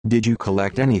Did you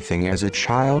collect anything as a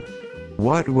child?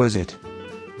 What was it?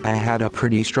 I had a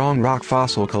pretty strong rock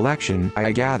fossil collection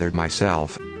I gathered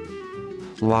myself.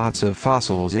 Lots of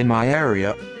fossils in my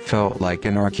area, felt like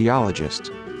an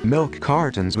archaeologist. Milk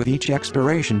cartons with each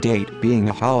expiration date being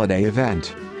a holiday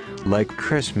event. Like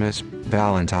Christmas,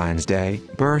 Valentine's Day,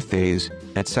 birthdays,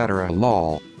 etc.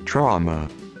 Lol, trauma.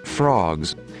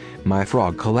 Frogs. My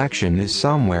frog collection is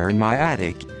somewhere in my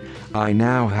attic. I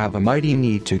now have a mighty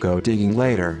need to go digging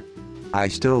later. I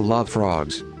still love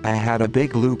frogs. I had a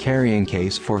big blue carrying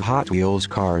case for Hot Wheels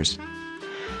cars.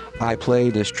 I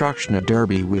play Destruction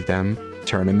Derby with them,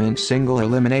 tournament single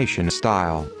elimination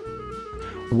style.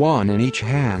 One in each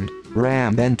hand,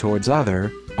 ram then towards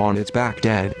other, on its back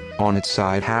dead, on its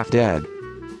side half dead.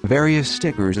 Various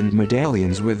stickers and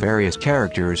medallions with various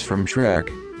characters from Shrek.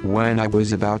 When I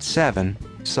was about 7,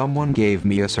 someone gave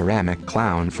me a ceramic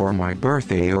clown for my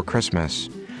birthday or Christmas.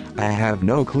 I have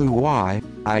no clue why,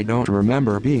 I don't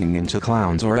remember being into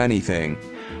clowns or anything.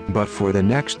 But for the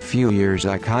next few years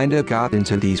I kinda got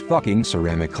into these fucking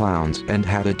ceramic clowns and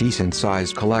had a decent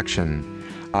sized collection.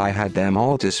 I had them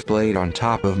all displayed on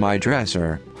top of my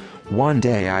dresser. One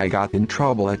day I got in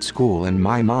trouble at school and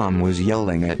my mom was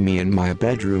yelling at me in my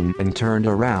bedroom and turned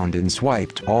around and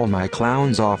swiped all my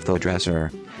clowns off the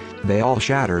dresser. They all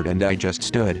shattered and I just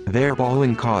stood there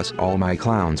bawling cause all my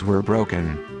clowns were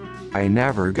broken. I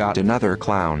never got another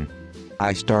clown.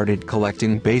 I started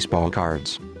collecting baseball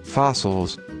cards,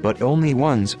 fossils, but only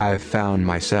ones I've found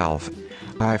myself.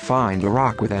 I find a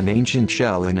rock with an ancient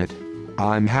shell in it.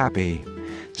 I'm happy.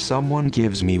 Someone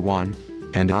gives me one,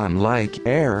 and I'm like,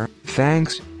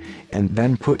 thanks, and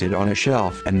then put it on a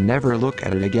shelf and never look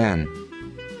at it again.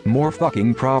 More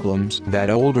fucking problems that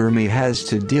older me has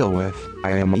to deal with.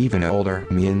 I am even older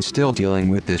me and still dealing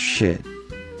with this shit.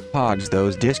 Hogs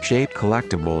those disc-shaped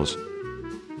collectibles.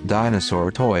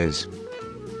 Dinosaur toys.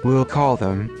 We'll call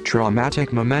them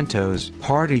traumatic mementos.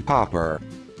 Party popper.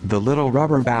 The little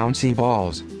rubber bouncy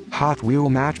balls. Hot Wheel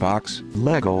Matchbox.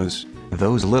 Legos.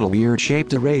 Those little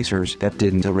weird-shaped erasers that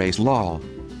didn't erase lol.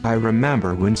 I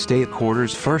remember when State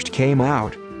Quarters first came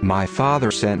out, my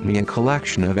father sent me a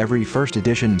collection of every first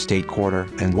edition State Quarter,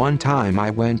 and one time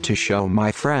I went to show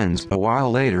my friends a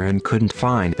while later and couldn't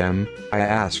find them. I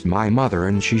asked my mother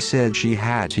and she said she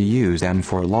had to use them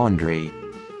for laundry.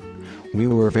 We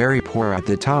were very poor at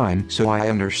the time, so I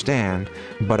understand,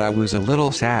 but I was a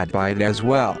little sad by it as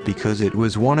well because it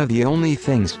was one of the only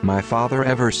things my father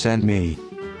ever sent me.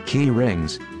 Key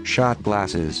rings, shot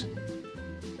glasses.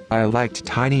 I liked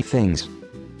tiny things.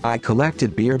 I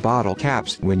collected beer bottle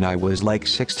caps when I was like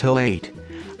 6 till 8.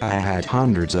 I had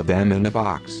hundreds of them in a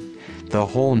box. The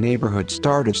whole neighborhood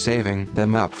started saving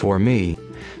them up for me.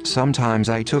 Sometimes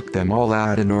I took them all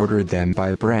out and ordered them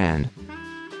by brand.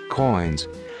 Coins.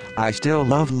 I still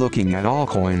love looking at all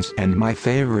coins and my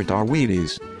favorite are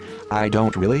Wheaties. I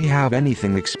don't really have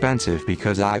anything expensive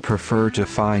because I prefer to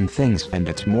find things and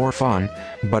it's more fun,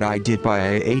 but I did buy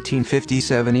a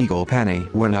 1857 Eagle penny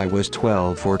when I was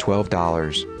 12 for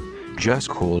 $12. Just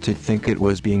cool to think it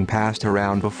was being passed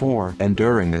around before and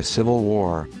during the Civil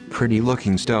War. Pretty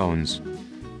looking stones.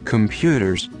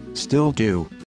 Computers, still do.